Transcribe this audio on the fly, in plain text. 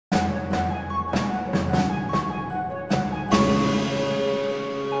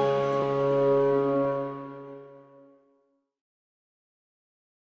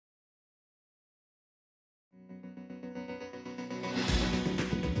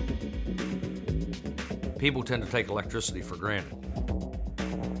People tend to take electricity for granted.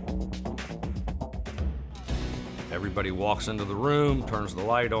 Everybody walks into the room, turns the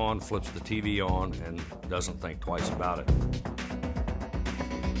light on, flips the TV on, and doesn't think twice about it.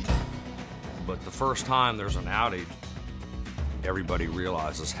 But the first time there's an outage, everybody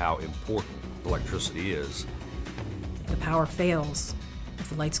realizes how important electricity is. If the power fails, if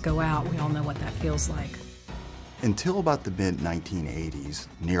the lights go out, we all know what that feels like. Until about the mid-1980s,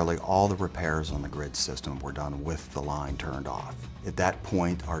 nearly all the repairs on the grid system were done with the line turned off. At that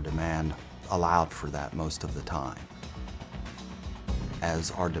point, our demand allowed for that most of the time. As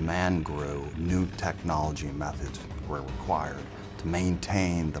our demand grew, new technology and methods were required to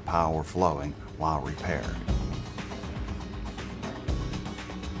maintain the power flowing while repaired.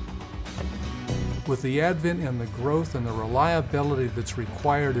 With the advent and the growth and the reliability that's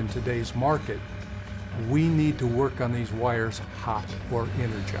required in today's market, we need to work on these wires hot or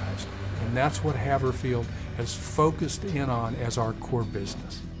energized. And that's what Haverfield has focused in on as our core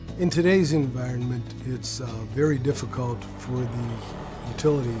business. In today's environment, it's very difficult for the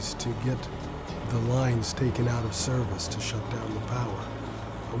utilities to get the lines taken out of service to shut down the power.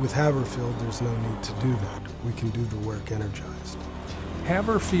 With Haverfield, there's no need to do that. We can do the work energized.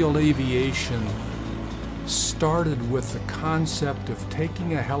 Haverfield Aviation started with the concept of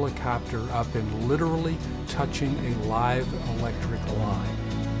taking a helicopter up and literally touching a live electric line.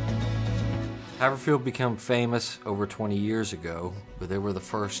 Haverfield became famous over 20 years ago, but they were the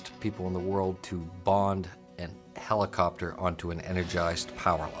first people in the world to bond a helicopter onto an energized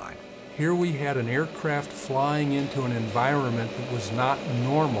power line. Here we had an aircraft flying into an environment that was not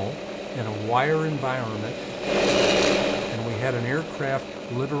normal, in a wire environment, and we had an aircraft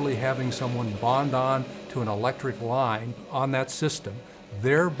literally having someone bond on to an electric line on that system,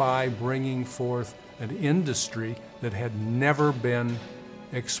 thereby bringing forth an industry that had never been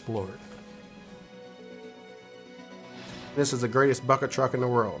explored. This is the greatest bucket truck in the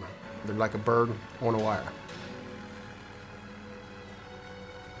world. They're like a bird on a wire.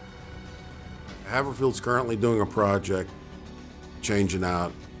 Haverfield's currently doing a project changing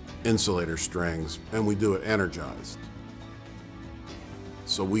out insulator strings, and we do it energized.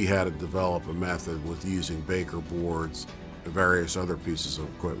 So we had to develop a method with using Baker boards and various other pieces of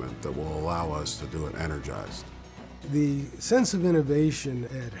equipment that will allow us to do it energized. The sense of innovation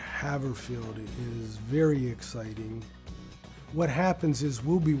at Haverfield is very exciting. What happens is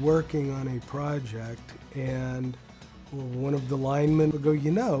we'll be working on a project and one of the linemen will go,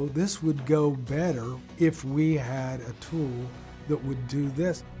 you know, this would go better if we had a tool that would do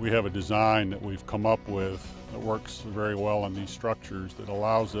this. We have a design that we've come up with that works very well on these structures that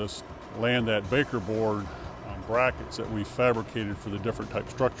allows us to land that Baker board on brackets that we fabricated for the different type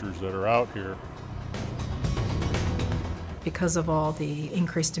structures that are out here. Because of all the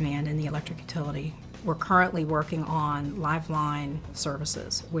increased demand in the electric utility, we're currently working on live line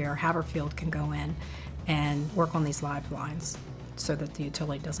services where Haverfield can go in and work on these live lines so that the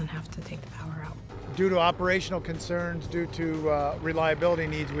utility doesn't have to take the power out. Due to operational concerns, due to reliability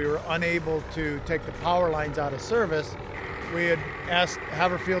needs, we were unable to take the power lines out of service. We had asked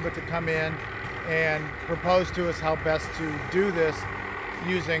Haverfield to come in and propose to us how best to do this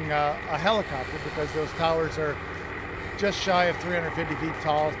using a helicopter, because those towers are just shy of 350 feet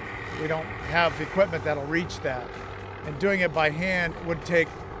tall. We don't have equipment that'll reach that. And doing it by hand would take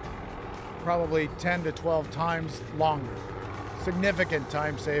probably 10 to 12 times longer. Significant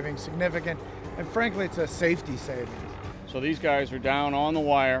time saving, significant, and frankly, it's a safety savings. So these guys are down on the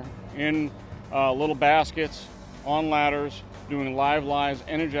wire in little baskets, on ladders, doing live lines,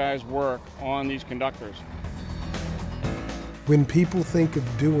 energized work on these conductors. When people think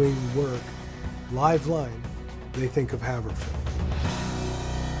of doing work, live line, they think of Haverfield.